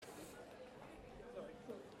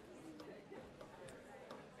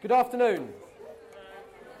Good afternoon.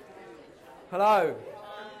 Hello.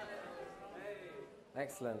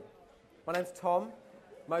 Excellent. My name's Tom.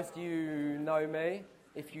 Most of you know me.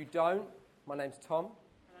 If you don't, my name's Tom.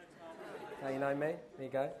 Now you know me. There you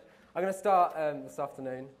go. I'm going to start this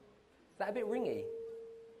afternoon. Is that a bit ringy?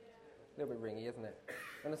 A little bit ringy, isn't it?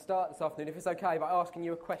 I'm going to start this afternoon, if it's okay, by asking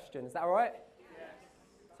you a question. Is that all right?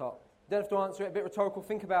 Yes. Top. You don't have to answer it. A bit rhetorical.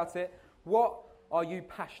 Think about it. What are you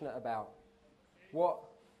passionate about? What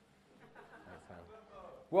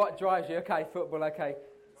drives you? Okay, football, okay.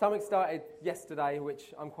 Something started yesterday,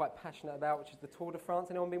 which I'm quite passionate about, which is the Tour de France.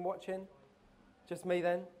 Anyone been watching? Just me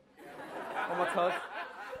then? On my toes?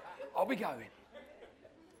 I'll be going.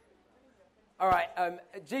 All right,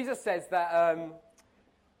 Jesus says that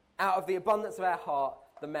out of the abundance of our heart,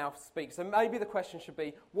 the mouth speaks. So maybe the question should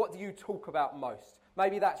be, what do you talk about most?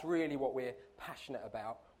 Maybe that's really what we're passionate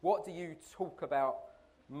about. What do you talk about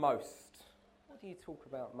most? What do you talk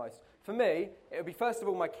about most? For me, it would be first of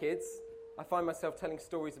all my kids. I find myself telling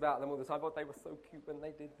stories about them all the time. Oh, they were so cute when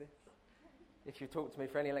they did this. If you talk to me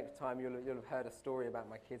for any length of time, you'll have heard a story about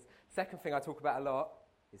my kids. Second thing I talk about a lot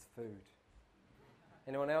is food.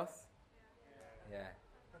 Anyone else? Yeah.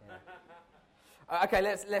 Okay,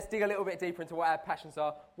 let's dig a little bit deeper into what our passions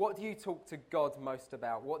are. What do you talk to God most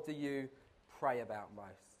about? What do you pray about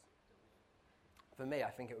most? For me, I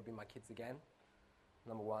think it would be my kids again.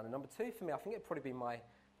 Number one. And number two, for me, I think it'd probably be my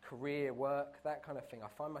career, work, that kind of thing. I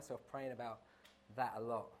find myself praying about that a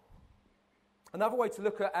lot. Another way to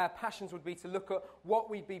look at our passions would be to look at what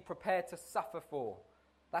we'd be prepared to suffer for.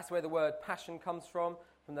 That's where the word passion comes from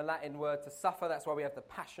the Latin word to suffer. That's why we have the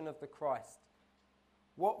passion of the Christ.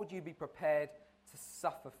 What would you be prepared to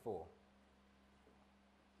suffer for?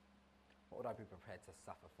 What would I be prepared to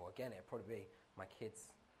suffer for? Again, it'd probably be my kids.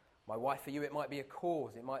 My wife. For you, it might be a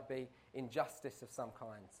cause. It might be injustice of some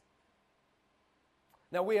kind.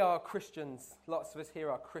 Now, we are Christians. Lots of us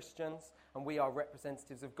here are Christians, and we are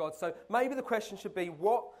representatives of God. So maybe the question should be,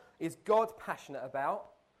 what is God passionate about?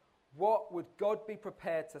 What would God be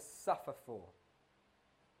prepared to suffer for?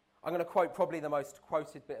 I'm going to quote probably the most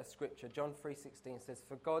quoted bit of Scripture. John 3:16 says,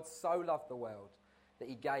 "For God so loved the world that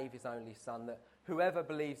he gave his only Son, that whoever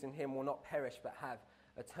believes in him will not perish but have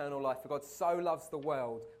eternal life. For God so loves the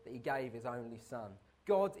world that he gave his only Son."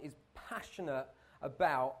 God is passionate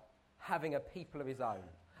about having a people of his own,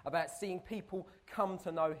 about seeing people come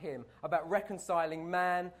to know him, about reconciling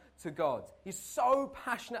man to God. He's so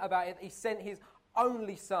passionate about it that he sent his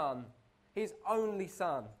only Son,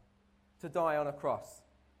 to die on a cross.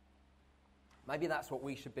 Maybe that's what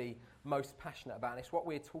we should be most passionate about, and it's what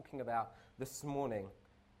we're talking about this morning,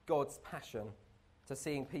 God's passion to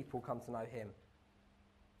seeing people come to know him.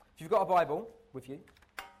 If you've got a Bible with you,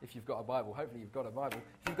 hopefully you've got a Bible.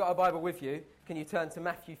 If you've got a Bible with you, can you turn to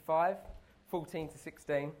Matthew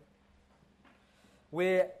 5:14-16?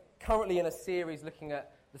 We're currently in a series looking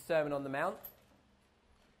at the Sermon on the Mount.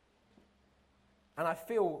 And I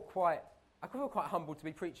feel quite humbled to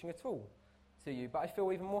be preaching at all to you, but I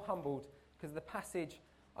feel even more humbled because of the passage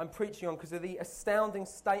I'm preaching on, because of the astounding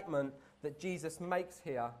statement that Jesus makes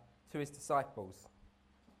here to his disciples.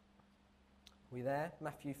 Are we there?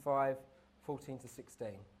 Matthew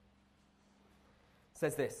 5:14-16. It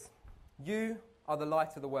says this: "You are the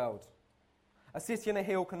light of the world. A city on a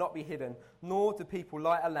hill cannot be hidden, nor do people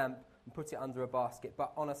light a lamp and put it under a basket,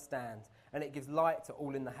 but on a stand, and it gives light to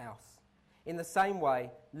all in the house. In the same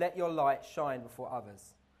way, let your light shine before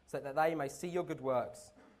others, so that they may see your good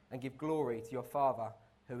works and give glory to your Father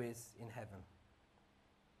who is in heaven."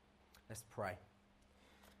 Let's pray.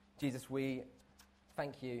 Jesus, we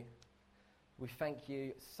thank you. We thank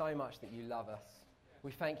you so much that you love us.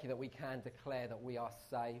 We thank you that we can declare that we are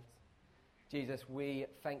saved. Jesus, we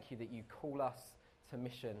thank you that you call us to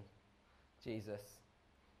mission, Jesus.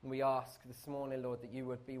 And we ask this morning, Lord, that you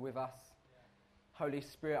would be with us. Holy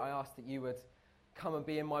Spirit, I ask that you would come and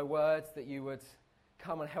be in my words, that you would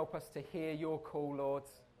come and help us to hear your call, Lord.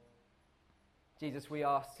 Jesus, we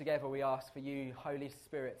ask for you, Holy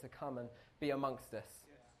Spirit, to come and be amongst us.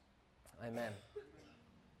 Amen.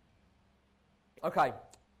 Okay,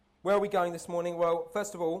 where are we going this morning? Well,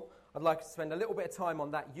 first of all, I'd like to spend a little bit of time on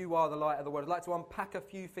that. You are the light of the world. I'd like to unpack a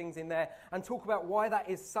few things in there and talk about why that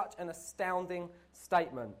is such an astounding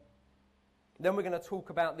statement. Then we're going to talk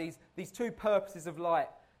about these two purposes of light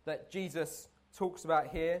that Jesus talks about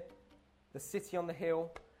here: the city on the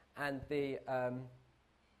hill and the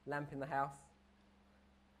lamp in the house.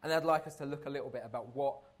 And I'd like us to look a little bit about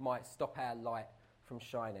what might stop our light from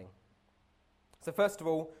shining. So first of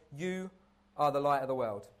all, you are the light of the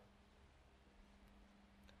world.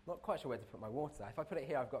 Not quite sure where to put my water. If I put it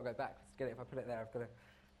here, I've got to go back to get it. If I put it there, I've got to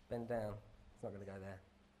bend down. It's not going to go there.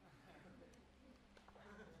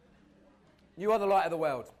 You are the light of the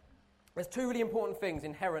world. There's two really important things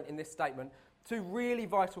inherent in this statement. Two really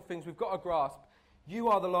vital things we've got to grasp. You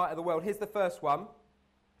are the light of the world. Here's the first one.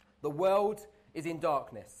 The world is in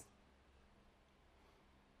darkness.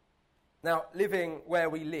 Now, living where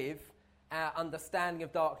we live, our understanding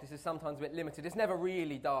of darkness is sometimes a bit limited. It's never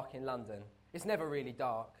really dark in London. It's never really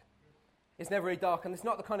dark. It's never really dark. And it's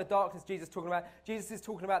not the kind of darkness Jesus is talking about. Jesus is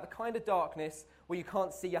talking about the kind of darkness where you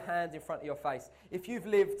can't see your hand in front of your face. If you've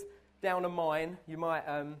lived down a mine, you might...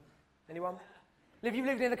 anyone? If you've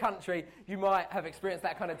lived in the country, you might have experienced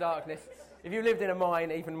that kind of darkness. If you lived in a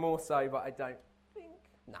mine, even more so, but I don't think...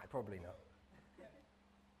 No, probably not.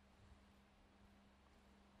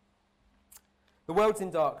 The world's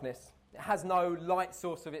in darkness. It has no light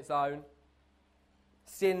source of its own.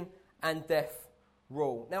 Sin and death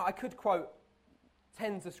rule. Now, I could quote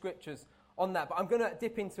tens of scriptures on that, but I'm going to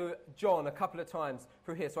dip into John a couple of times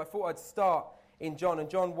through here. So I thought I'd start in John. And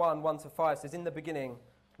John 1, 1-5 says, "In the beginning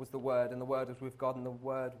was the Word, and the Word was with God, and the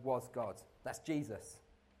Word was God." That's Jesus.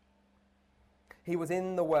 He was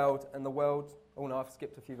in the world, and the world... Oh no, I've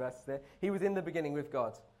skipped a few verses there. He was in the beginning with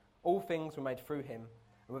God. All things were made through him,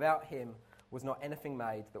 and without him was not anything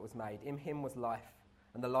made that was made. In him was life,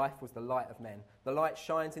 and the life was the light of men. The light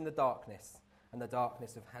shines in the darkness, and the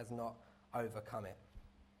darkness has not overcome it.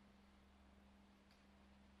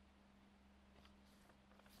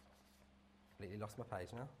 Completely lost my page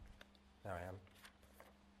now. There I am.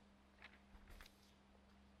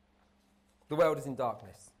 The world is in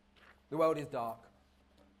darkness. The world is dark.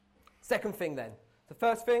 Second thing then. The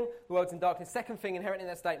first thing, the world's in darkness. Second thing inherent in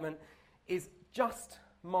that statement is just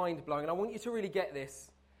mind-blowing. And I want you to really get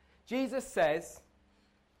this. Jesus says,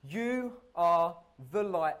 you are the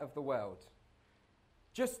light of the world.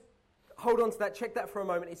 Just hold on to that. Check that for a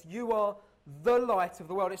moment. It's you are the light of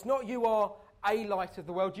the world. It's not you are a light of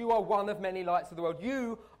the world. You are one of many lights of the world.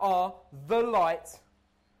 You are the light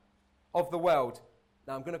of the world.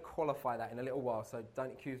 Now, I'm going to qualify that in a little while, so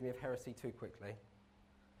don't accuse me of heresy too quickly.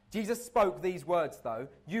 Jesus spoke these words, though.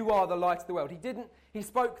 You are the light of the world. He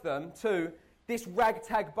spoke them to this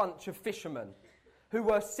ragtag bunch of fishermen who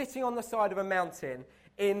were sitting on the side of a mountain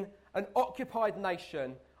in an occupied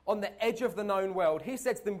nation on the edge of the known world. He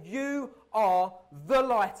said to them, you are the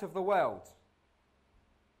light of the world.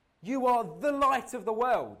 You are the light of the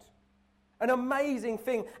world. An amazing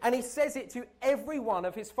thing. And he says it to every one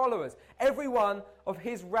of his followers. Every one of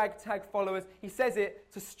his ragtag followers. He says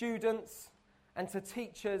it to students and to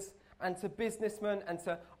teachers and to businessmen and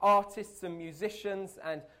to artists and musicians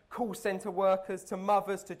and call centre workers, to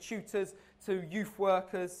mothers, to tutors, to youth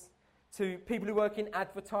workers, to people who work in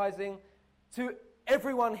advertising, to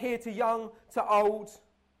everyone here, to young, to old,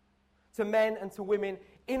 to men and to women,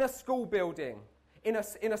 in a school building, in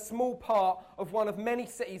a small part of one of many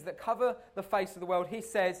cities that cover the face of the world. He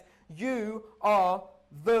says, you are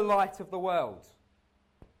the light of the world.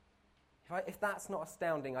 If that's not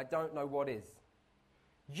astounding, I don't know what is.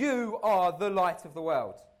 You are the light of the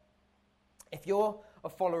world. If you're a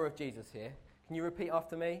follower of Jesus here, can you repeat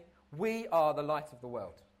after me? We are the light of the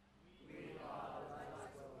world. We are the light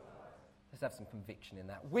of the world. Let's have some conviction in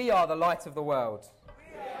that. We are the light of the world.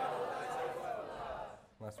 We are the light of the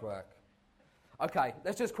world. Nice work. Okay,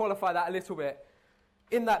 let's just qualify that a little bit.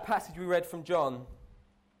 In that passage we read from John,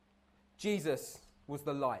 Jesus was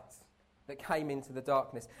the light that came into the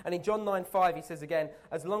darkness. And in John 9:5 he says again,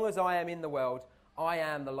 as long as I am in the world, I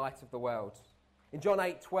am the light of the world. In John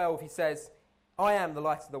 8:12 he says, I am the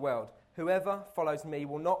light of the world. Whoever follows me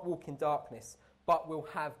will not walk in darkness, but will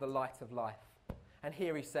have the light of life. And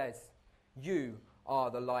here he says, you are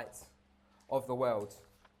the light of the world.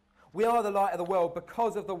 We are the light of the world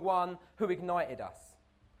because of the one who ignited us.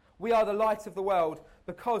 We are the light of the world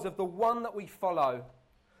because of the one that we follow,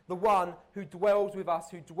 the one who dwells with us,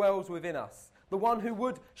 who dwells within us, the one who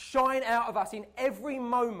would shine out of us in every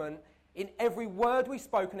moment, in every word we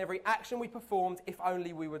spoke and every action we performed, if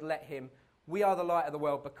only we would let him. We are the light of the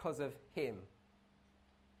world because of him.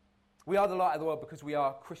 We are the light of the world because we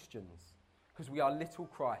are Christians, because we are little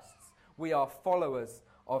Christs. We are followers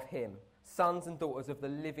of him, sons and daughters of the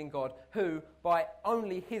living God, who, by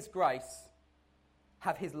only his grace,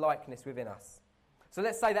 have his likeness within us. So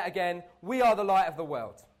let's say that again. We are the light of the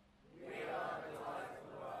world. We are the light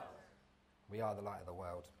of the world. We are the light of the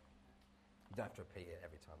world. You don't have to repeat it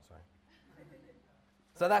every time, sorry.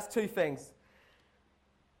 So that's two things.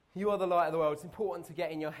 You are the light of the world. It's important to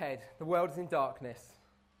get in your head. The world is in darkness.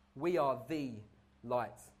 We are the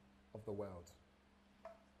light of the world.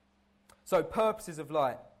 So, purposes of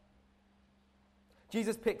light.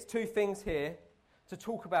 Jesus picks two things here to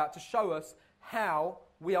talk about, to show us how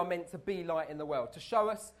we are meant to be light in the world, to show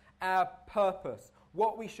us our purpose,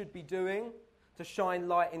 what we should be doing to shine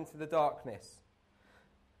light into the darkness.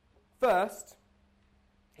 First,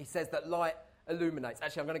 he says that light illuminates.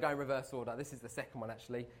 Actually, I'm going to go in reverse order. This is the second one,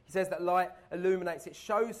 actually. He says that light illuminates. It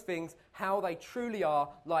shows things how they truly are,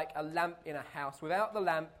 like a lamp in a house. Without the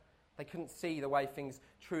lamp, they couldn't see the way things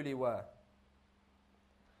truly were.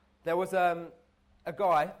 There was a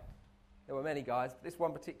guy, there were many guys, but this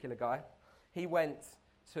one particular guy, he went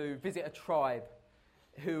to visit a tribe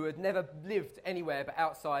who had never lived anywhere but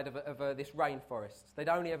outside of this rainforest. They'd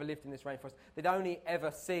only ever lived in this rainforest. They'd only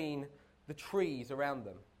ever seen the trees around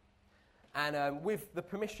them. And with the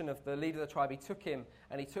permission of the leader of the tribe, he took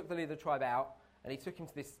the leader of the tribe out, and he took him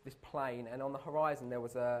to this plain, and on the horizon there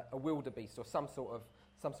was a wildebeest, or some sort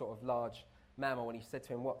of large mammal, and he said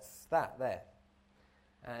to him, "What's that there?"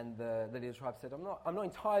 And the leader of the tribe said, I'm not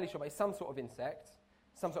entirely sure, but it's some sort of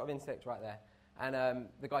insect right there. And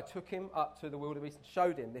the guy took him up to the wildebeest and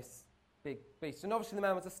showed him this big beast. And obviously the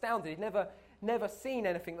man was astounded. He'd never seen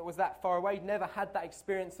anything that was that far away. He'd never had that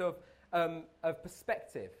experience of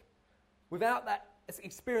perspective. Without that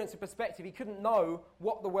experience of perspective, he couldn't know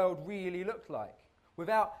what the world really looked like.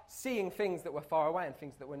 Without seeing things that were far away and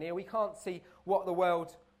things that were near, we can't see what the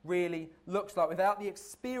world really looks like. Without the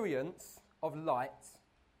experience of light,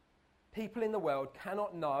 people in the world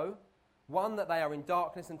cannot know, one, that they are in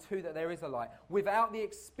darkness, and two, that there is a light. Without the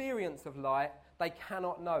experience of light, they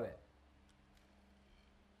cannot know it.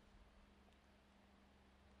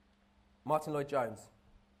 Martin Lloyd-Jones,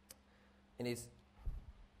 in his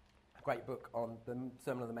great book on the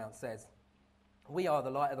Sermon on the Mount, says, "We are the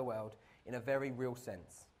light of the world in a very real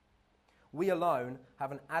sense. We alone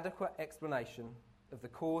have an adequate explanation of the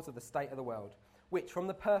cause of the state of the world, which, from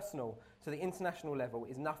the personal to the international level,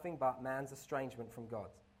 is nothing but man's estrangement from God.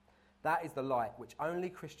 That is the light which only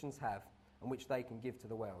Christians have and which they can give to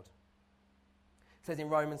the world." It says in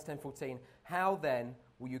Romans 10:14, "How then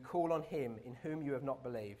will you call on him in whom you have not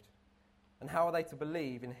believed? And how are they to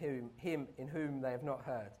believe in him in whom they have not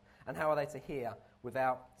heard? And how are they to hear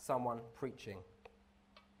without someone preaching?"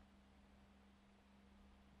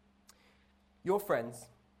 Your friends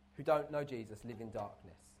who don't know Jesus live in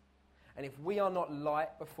darkness. And if we are not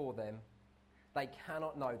light before them, they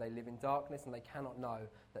cannot know they live in darkness, and they cannot know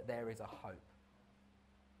that there is a hope.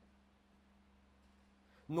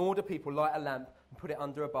 Nor do people light a lamp and put it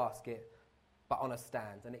under a basket, but on a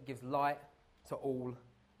stand, and it gives light to all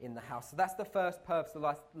in the house. So that's the first purpose of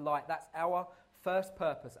light. That's our first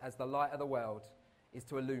purpose as the light of the world, is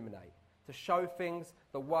to illuminate, to show things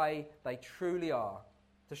the way they truly are,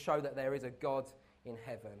 to show that there is a God in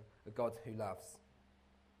heaven, a God who loves.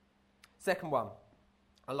 Second one,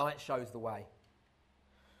 a light shows the way.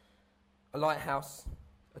 A lighthouse,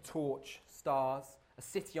 a torch, stars, a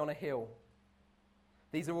city on a hill.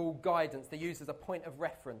 These are all guidance. They're used as a point of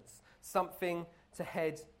reference, something to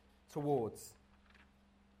head towards.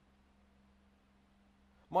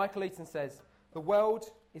 Michael Eaton says, "The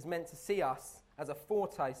world is meant to see us as a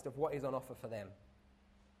foretaste of what is on offer for them."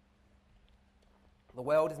 The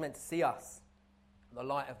world is meant to see us, the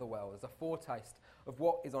light of the world, as a foretaste of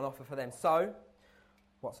what is on offer for them. So,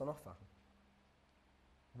 what's on offer?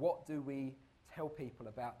 What do we tell people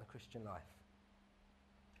about the Christian life?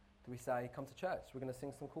 Do we say, "Come to church, we're going to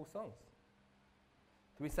sing some cool songs"?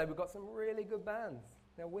 Do we say, "We've got some really good bands,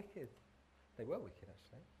 they're wicked"? They were wicked,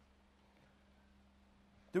 actually.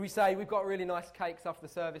 Do we say, "We've got really nice cakes after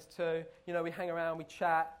the service too"? You know, we hang around, we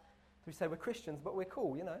chat. Do we say, "We're Christians, but we're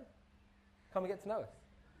cool, you know? Come and get to know us"?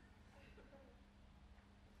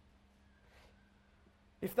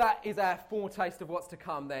 If that is our foretaste of what's to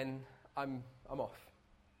come, then I'm off.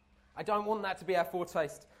 I don't want that to be our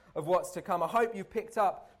foretaste of what's to come. I hope you've picked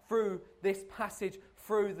up through this passage,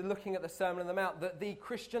 through the looking at the Sermon on the Mount, that the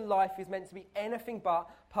Christian life is meant to be anything but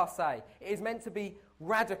passé. It is meant to be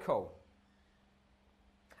radical.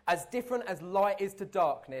 As different as light is to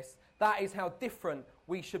darkness, that is how different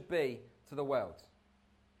we should be to the world.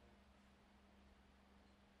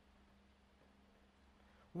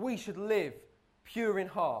 We should live pure in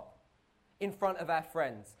heart in front of our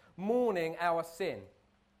friends, mourning our sin,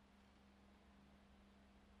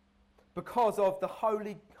 because of the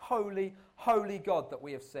holy, holy, holy God that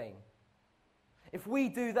we have seen. If we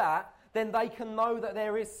do that, then they can know that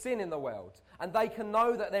there is sin in the world, and they can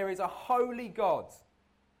know that there is a holy God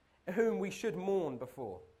whom we should mourn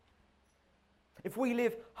before. If we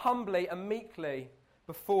live humbly and meekly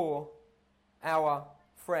before our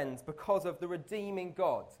friends because of the redeeming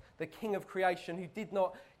God, the King of creation, who did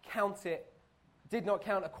not count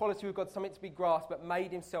equality with God something to be grasped, but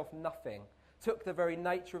made himself nothing, took the very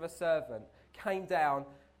nature of a servant, came down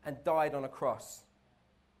and died on a cross.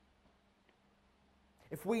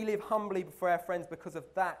 if we live humbly before our friends because of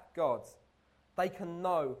that God, they can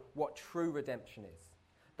know what true redemption is.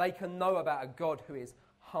 They can know about a God who is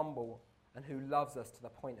humble and who loves us to the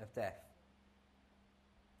point of death.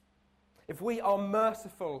 If we are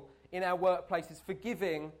merciful in our workplaces,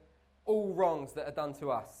 forgiving all wrongs that are done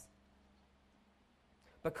to us,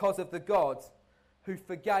 because of the God who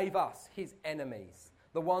forgave us, his enemies,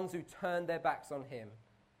 the ones who turned their backs on him,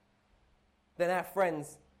 then our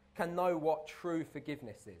friends can know what true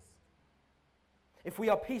forgiveness is. If we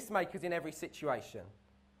are peacemakers in every situation,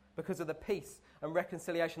 because of the peace and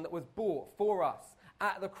reconciliation that was bought for us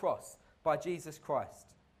at the cross by Jesus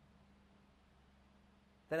Christ,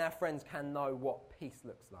 then our friends can know what peace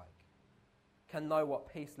looks like, can know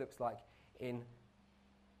what peace looks like in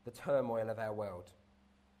the turmoil of our world.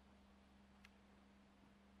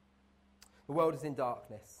 The world is in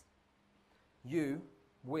darkness.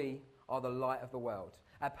 We are the light of the world.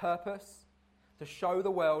 Our purpose, to show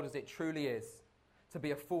the world as it truly is, to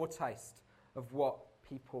be a foretaste of what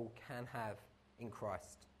people can have in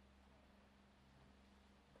Christ.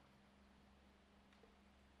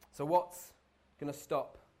 So what's going to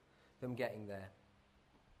stop them getting there?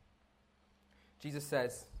 Jesus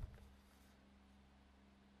says,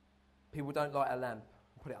 people don't light a lamp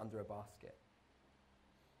and put it under a basket,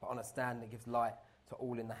 but on a stand that gives light to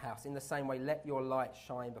all in the house. In the same way, let your light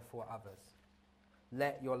shine before others.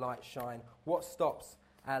 Let your light shine. What stops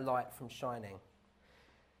our light from shining?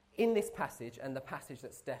 In this passage, and the passage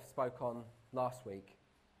that Steph spoke on last week,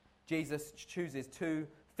 Jesus chooses two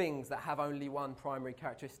things that have only one primary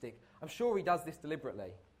characteristic. I'm sure he does this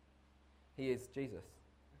deliberately. He is Jesus.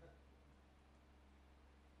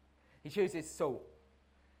 He chooses salt.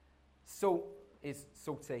 Salt is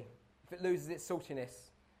salty. If it loses its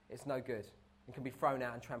saltiness, it's no good and can be thrown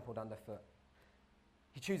out and trampled underfoot.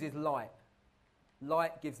 He chooses light.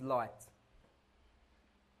 Light gives light.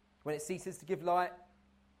 When it ceases to give light,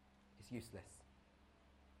 it's useless.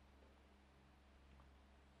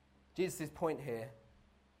 Jesus' point here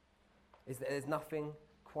is that there's nothing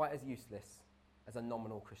quite as useless as a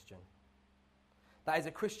nominal Christian. That is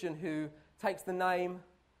a Christian who takes the name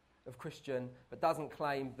of Christian but doesn't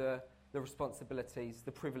claim the responsibilities,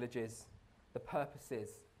 the privileges, the purposes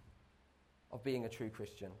of being a true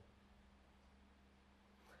Christian.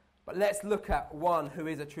 But let's look at one who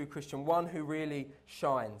is a true Christian, one who really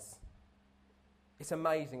shines. It's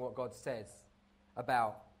amazing what God says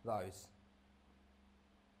about those.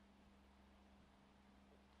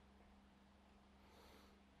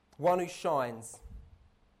 One who shines,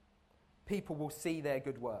 people will see their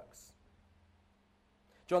good works.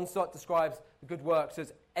 John Stott describes the good works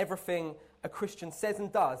as everything a Christian says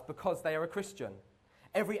and does because they are a Christian.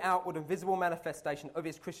 Every outward and visible manifestation of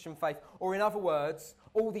his Christian faith, or in other words,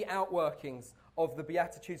 all the outworkings of the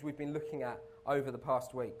Beatitudes we've been looking at over the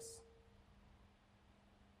past weeks.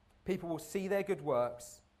 People will see their good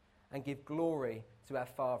works and give glory to our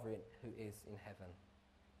Father who is in heaven.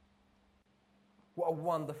 What a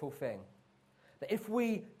wonderful thing. That if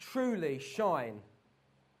we truly shine,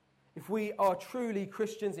 if we are truly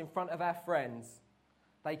Christians in front of our friends,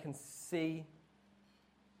 they can see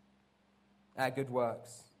our good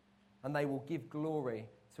works and they will give glory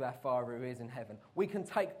to our Father who is in heaven. We can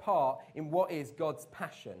take part in what is God's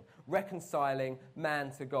passion, reconciling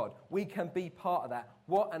man to God. We can be part of that.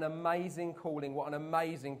 What an amazing calling, what an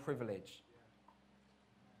amazing privilege.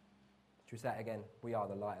 Should we say it again? We are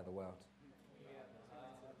the light of the world.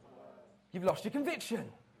 You've lost your conviction.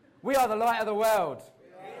 We are the light of the world.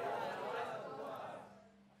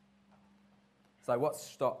 So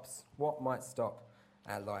what might stop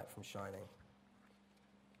our light from shining?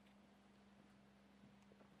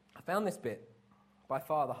 I found this bit by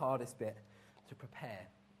far the hardest bit to prepare.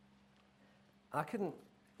 I couldn't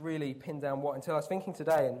really pin down what until I was thinking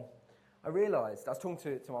today, and I realised, I was talking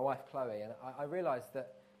to my wife Chloe, and I realised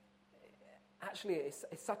that actually it's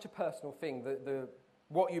such a personal thing,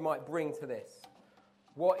 what you might bring to this,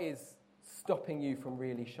 what is stopping you from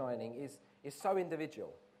really shining is so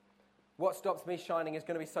individual. What stops me shining is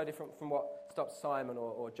going to be so different from what stops Simon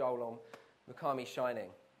or Joel or Makami shining.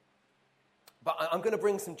 But I'm going to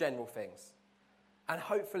bring some general things. And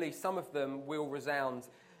hopefully some of them will resound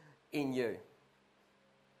in you.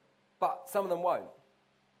 But some of them won't.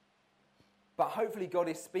 But hopefully God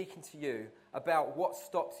is speaking to you about what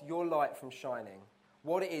stops your light from shining.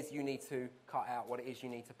 What it is you need to cut out. What it is you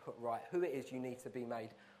need to put right. Who it is you need to be made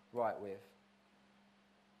right with.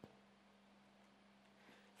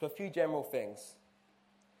 So a few general things.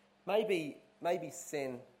 Maybe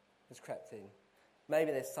sin has crept in.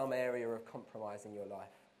 Maybe there's some area of compromise in your life.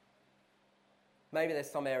 Maybe there's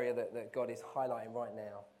some area that God is highlighting right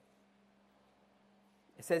now.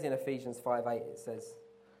 It says in Ephesians 5:8, it says,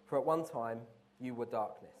 "For at one time you were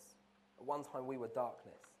darkness." At one time we were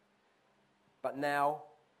darkness. But now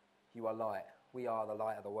you are light. We are the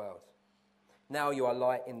light of the world. Now you are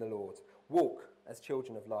light in the Lord. Walk as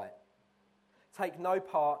children of light. Take no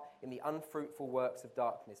part in the unfruitful works of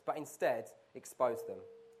darkness, but instead expose them.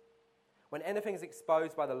 When anything is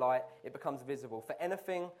exposed by the light, it becomes visible. For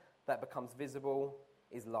anything that becomes visible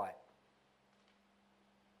is light.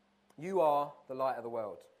 You are the light of the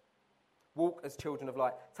world. Walk as children of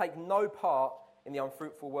light. Take no part in the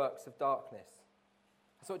unfruitful works of darkness.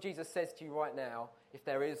 That's what Jesus says to you right now. If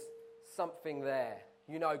there is something there,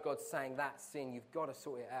 you know God's saying that sin, you've got to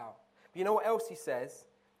sort it out. But you know what else he says?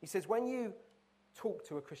 He says when you talk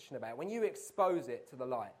to a Christian about it, when you expose it to the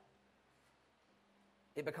light,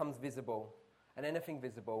 it becomes visible. And anything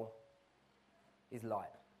visible is light.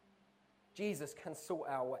 Jesus can sort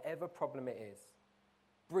out whatever problem it is.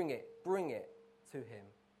 Bring it to him.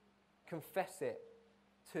 Confess it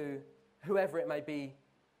to whoever it may be.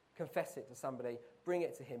 Confess it to somebody. Bring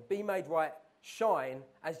it to him. Be made right. Shine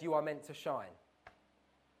as you are meant to shine.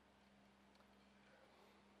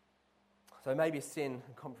 So maybe sin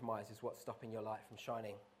and compromise is what's stopping your light from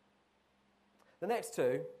shining. The next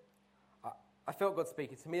two, I felt God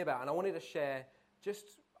speaking to me about, and I wanted to share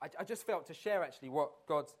I just felt to share actually what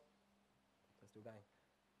God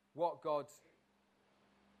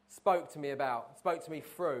spoke to me about, spoke to me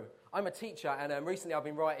through. I'm a teacher, and recently I've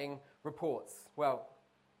been writing reports. Well,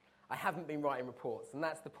 I haven't been writing reports, and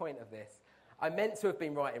that's the point of this. I meant to have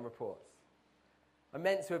been writing reports.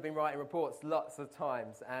 Lots of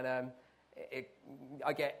times, and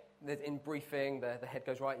I get in briefing, the head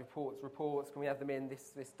goes, right, reports, can we have them in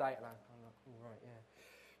this date? And I'm like, right, yeah,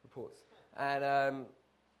 reports.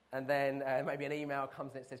 And then maybe an email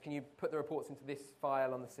comes and it says, can you put the reports into this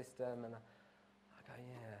file on the system? And I go,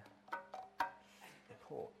 yeah,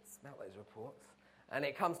 reports, about those reports. And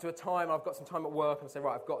it comes to a time, I've got some time at work, and I say,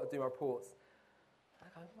 right, I've got to do my reports. And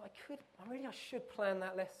I go, I should plan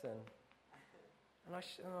that lesson. And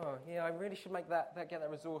I really should make get that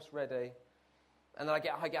resource ready. And then I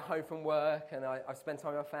get home from work, and I spend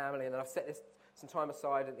time with my family, and then I've set some time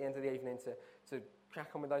aside at the end of the evening to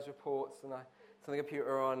crack on with those reports, and I turn the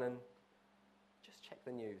computer on and just check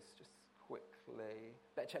the news, just quickly.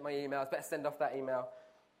 Better check my emails, better send off that email.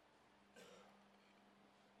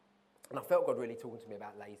 And I felt God really talking to me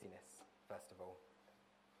about laziness, first of all.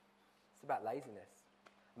 It's about laziness.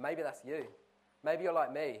 Maybe that's you. Maybe you're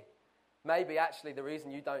like me. Maybe actually the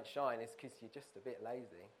reason you don't shine is because you're just a bit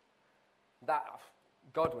lazy. That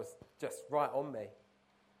God was just right on me.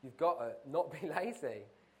 You've got to not be lazy.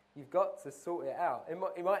 You've got to sort it out.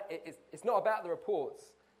 It's not about the reports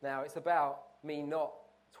now. It's about me not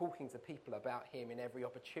talking to people about him in every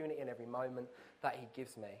opportunity and every moment that he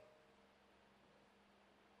gives me.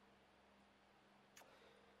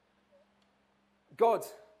 God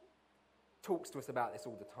talks to us about this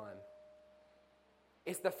all the time.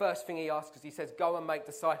 It's the first thing he asks us. He says, go and make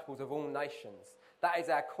disciples of all nations. That is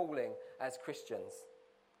our calling as Christians.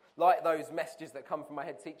 Like those messages that come from my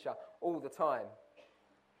head teacher all the time.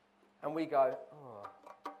 And we go,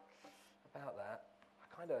 about that,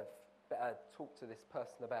 I kind of better talk to this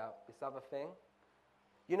person about this other thing.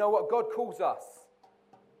 You know what? God calls us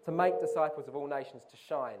to make disciples of all nations, to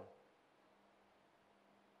shine.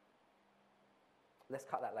 Let's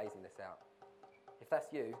cut that laziness out. If that's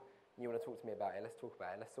you, and you want to talk to me about it, let's talk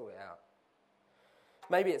about it. Let's sort it out.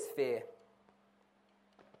 Maybe it's fear.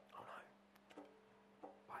 Oh no.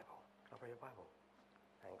 Bible. Can I bring your Bible?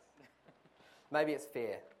 Thanks. Maybe it's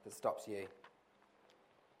fear that stops you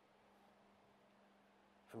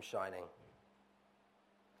from shining.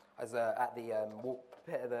 As at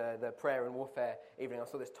the prayer and warfare evening, I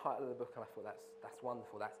saw this title of the book and I thought, that's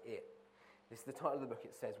wonderful, that's it. This is the title of the book.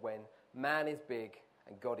 It says, when man is big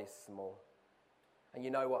and God is small. And you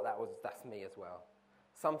know what that's me as well.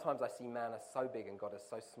 Sometimes I see man as so big and God as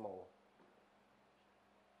so small.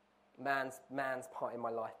 Man's part in my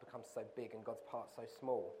life becomes so big and God's part so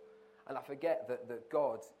small. And I forget that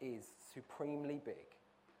God is supremely big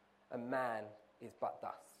and man is but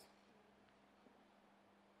dust.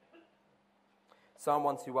 Psalm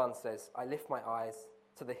 121 says, I lift my eyes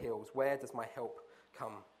to the hills. Where does my help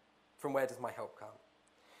come? From where does my help come?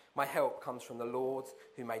 My help comes from the Lord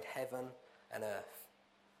who made heaven and earth.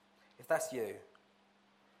 If that's you,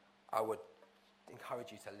 I would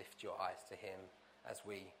encourage you to lift your eyes to him as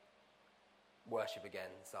we worship again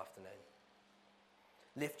this afternoon.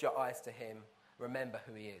 Lift your eyes to him. Remember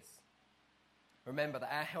who he is. Remember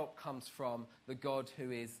that our help comes from the God who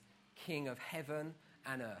is King of heaven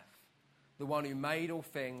and earth, the one who made all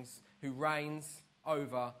things, who reigns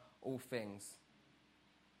over all things.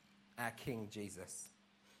 our King Jesus.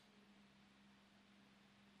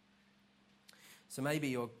 So maybe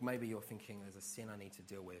you're thinking there's a sin I need to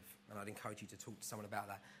deal with, and I'd encourage you to talk to someone about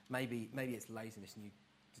that. Maybe it's laziness and you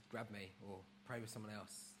just grab me or pray with someone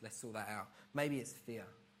else. Let's sort that out. Maybe it's fear.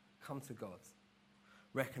 Come to God.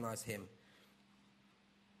 Recognise him.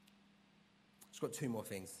 Just got two more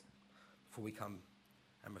things before we come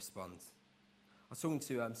and respond. I was talking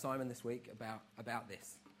to Simon this week about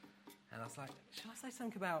this, and I was like, shall I say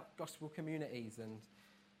something about gospel communities? And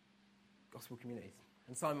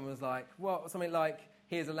Simon was like, what? Something like,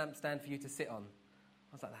 here's a lampstand for you to sit on.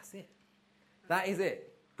 I was like, that's it. That is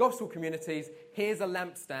it. Gospel communities, here's a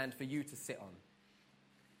lampstand for you to sit on.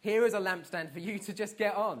 Here is a lampstand for you to just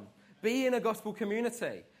get on. Be in a gospel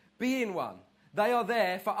community. Be in one. They are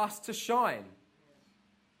there for us to shine.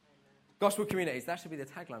 Gospel communities, that should be the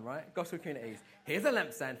tagline, right? Gospel communities, here's a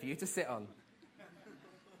lampstand for you to sit on.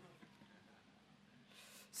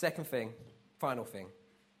 Second thing, final thing.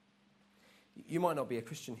 You might not be a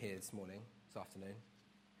Christian here this afternoon.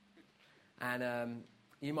 And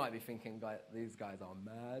you might be thinking, these guys are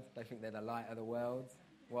mad. They think they're the light of the world.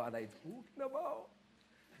 What are they talking about?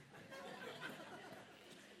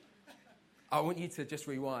 I want you to just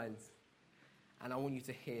rewind. And I want you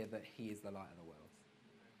to hear that he is the light of the world.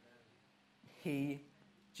 He,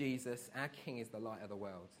 Jesus, our King, is the light of the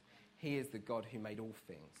world. He is the God who made all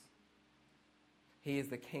things. He is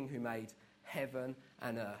the King who made heaven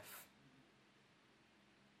and earth.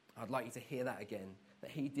 I'd like you to hear that again,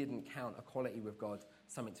 that he didn't count equality with God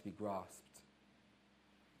something to be grasped.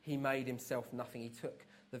 He made himself nothing. He took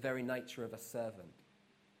the very nature of a servant.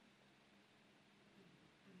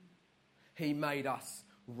 He made us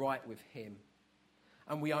right with him.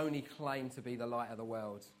 And we only claim to be the light of the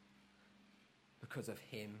world because of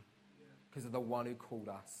him, because of the one who called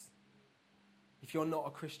us. If you're not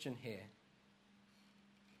a Christian here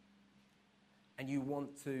and you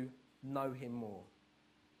want to know him more,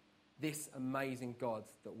 this amazing God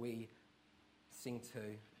that we sing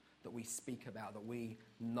to, that we speak about, that we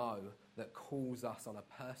know, that calls us on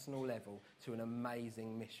a personal level to an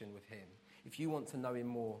amazing mission with him. If you want to know him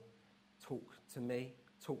more, talk to me,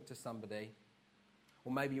 talk to somebody,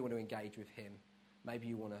 or maybe you want to engage with him. Maybe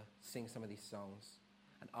you want to sing some of these songs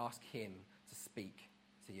and ask him to speak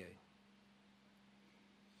to you.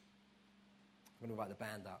 I'm going to invite the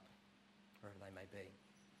band up, wherever they may be.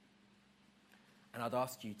 And I'd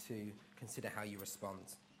ask you to consider how you respond.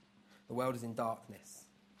 The world is in darkness,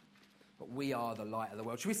 but we are the light of the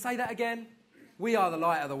world. Should we say that again? We are the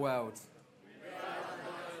light of the world.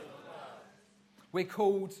 We're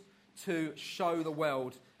called to show the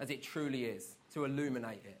world as it truly is, to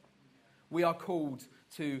illuminate it. We are called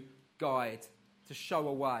to guide, to show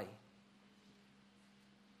a way.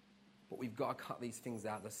 But we've got to cut these things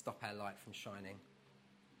out that stop our light from shining.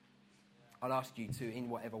 I'll ask you to, in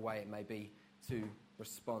whatever way it may be, to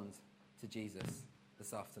respond to Jesus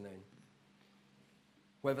this afternoon.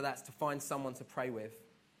 Whether that's to find someone to pray with,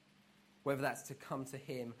 whether that's to come to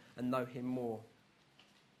him and know him more.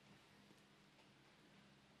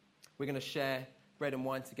 We're going to share bread and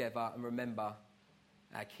wine together and remember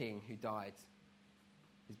our King who died,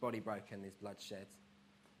 his body broken, his blood shed,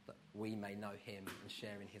 that we may know him and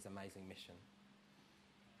share in his amazing mission.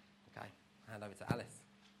 Okay, hand over to Alice.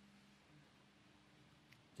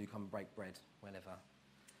 Do come and break bread whenever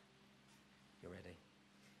you're ready.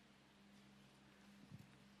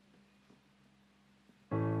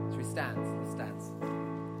 Should we stand? Let's stand.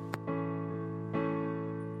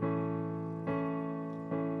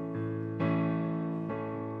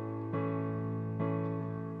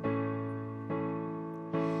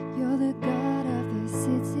 You're the God of this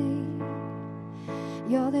city.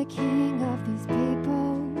 You're the King of these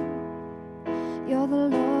people. You're the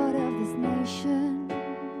Lord of this nation.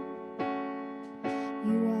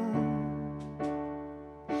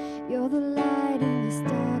 You're the light in this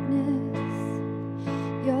darkness.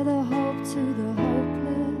 You're the hope to the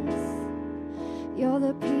hopeless. You're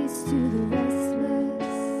the peace to the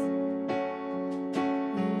restless.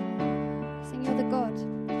 Sing, you're the God.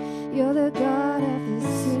 You're the God of this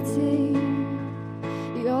city.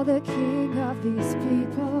 You're the King of these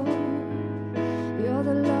people. You're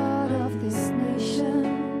the Lord of this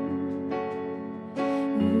nation.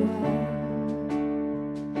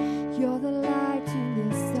 You're the light in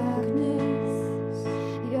this darkness.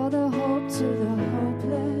 You're the hope to the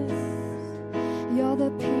hopeless. You're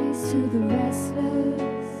the peace to the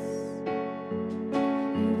restless.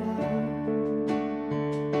 You are.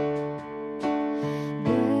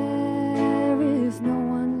 There is no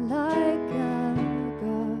one like our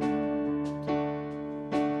God.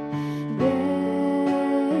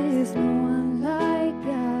 There is no one like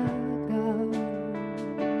our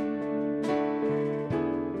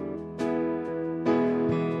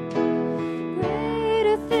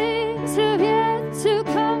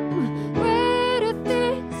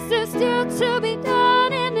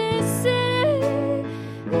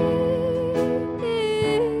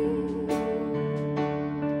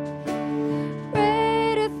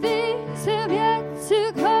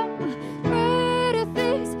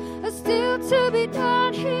to be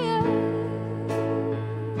done here.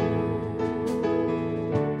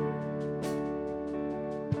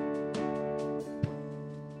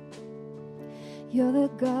 You're the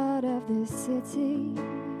God of this city.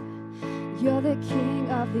 You're the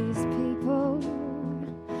King of these people.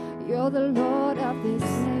 You're the Lord of this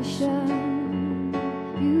nation.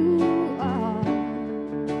 You are.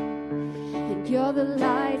 And you're the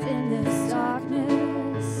light in this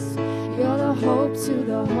darkness. You're the hope to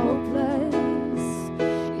the hopeless.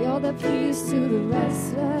 You're the peace to the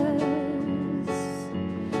restless.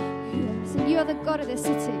 Yes. And you're the God of this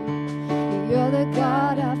city. You're the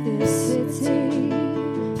God of this city.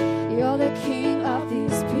 You're the King of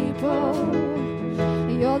these people.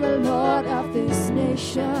 You're the Lord of this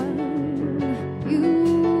nation.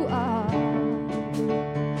 You are.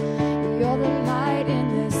 You're the light in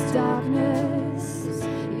this darkness.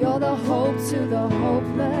 You're the hope to the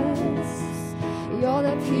hopeless. You're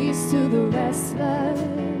the peace to the restless.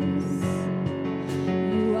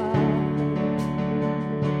 You are.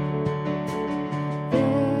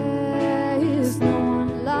 There is no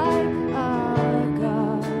one like our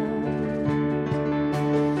God.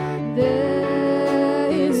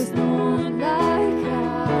 There is no one like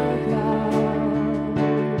our God.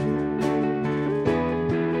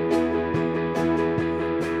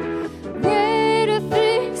 Greater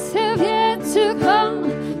things have yet to come.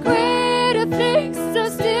 Greater things are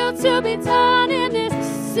still to be done in this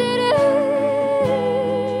city.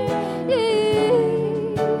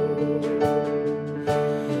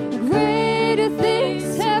 Greater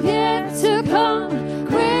things have yet to come.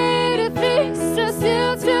 Greater things are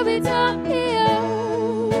still to be done here.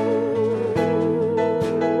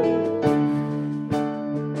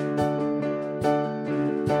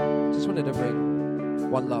 Just wanted to bring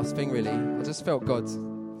one last thing, really. I just felt God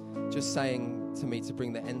just saying to me to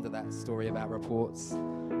bring the end of that story about reports.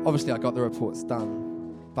 Obviously, I got the reports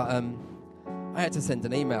done, but I had to send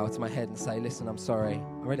an email to my head and say, listen, I'm sorry.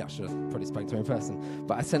 I should have probably spoken to her in person,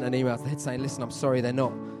 but I sent an email to the head saying, listen, I'm sorry, they're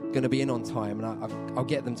not going to be in on time, and I'll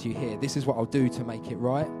get them to you here. This is what I'll do to make it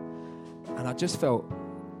right. And I just felt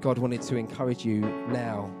God wanted to encourage you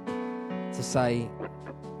now to say,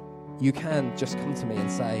 you can just come to me and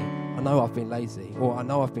say, I know I've been lazy, or I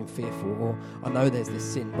know I've been fearful, or I know there's this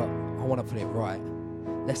sin, but I want to put it right.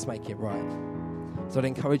 Let's make it right. So I'd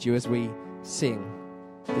encourage you as we sing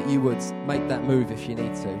that you would make that move if you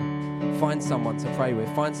need to. Find someone to pray with,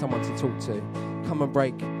 find someone to talk to. Come and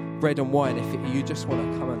break bread and wine if you just want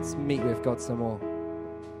to come and meet with God some more.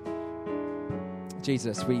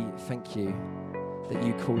 Jesus, we thank you that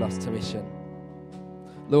you call us to mission.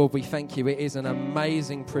 Lord, we thank you. It is an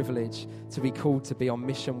amazing privilege to be called to be on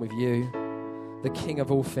mission with you, the King of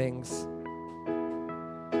all things.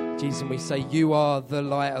 Jesus, and we say you are the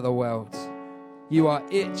light of the world. You are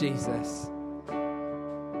it, Jesus.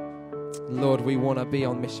 Lord, we want to be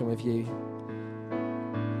on mission with you.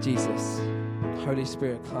 Jesus, Holy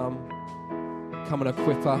Spirit, come and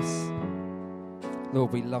equip us.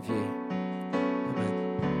 Lord, we love you. Amen.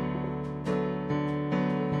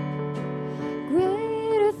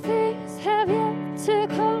 Greater things have yet to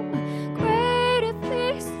come. Greater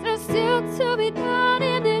things are still to be done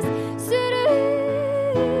in this city.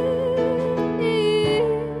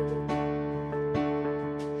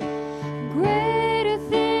 Greater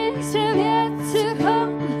things have yet to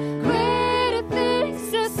come. Greater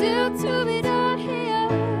things are still to be done here.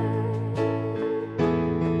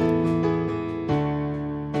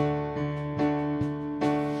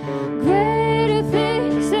 Greater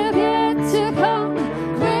things have yet to come.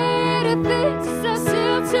 Greater things are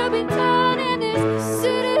still to be done in this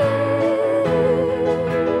city.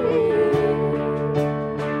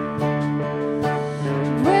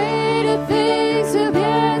 Greater things have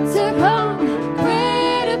yet to come.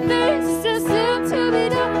 Greater things are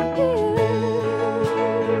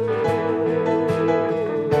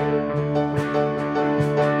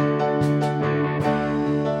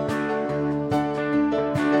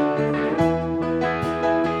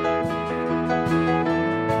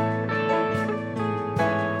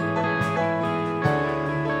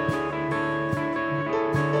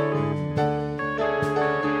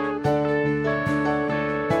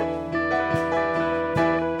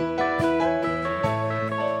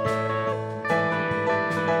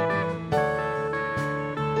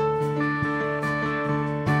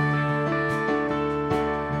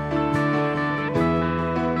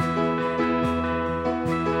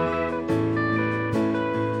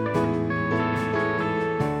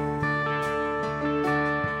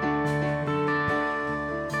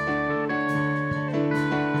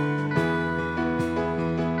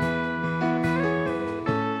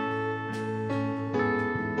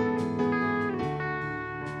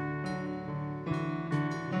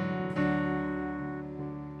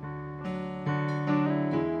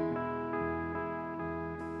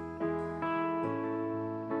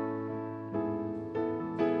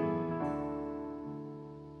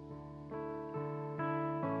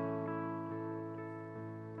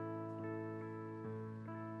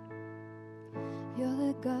You're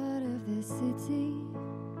the God of this city.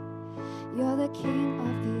 You're the King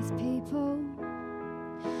of these people.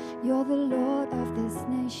 You're the Lord of this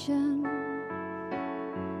nation.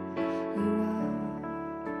 You are.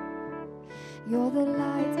 You're the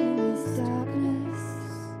light in this darkness.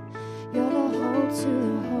 You're the hope to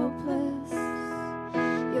the hopeless.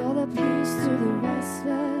 You're the peace to the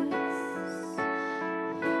restless.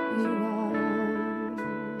 You are.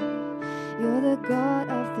 You're the God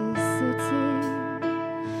of this city.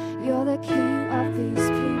 You're the King of these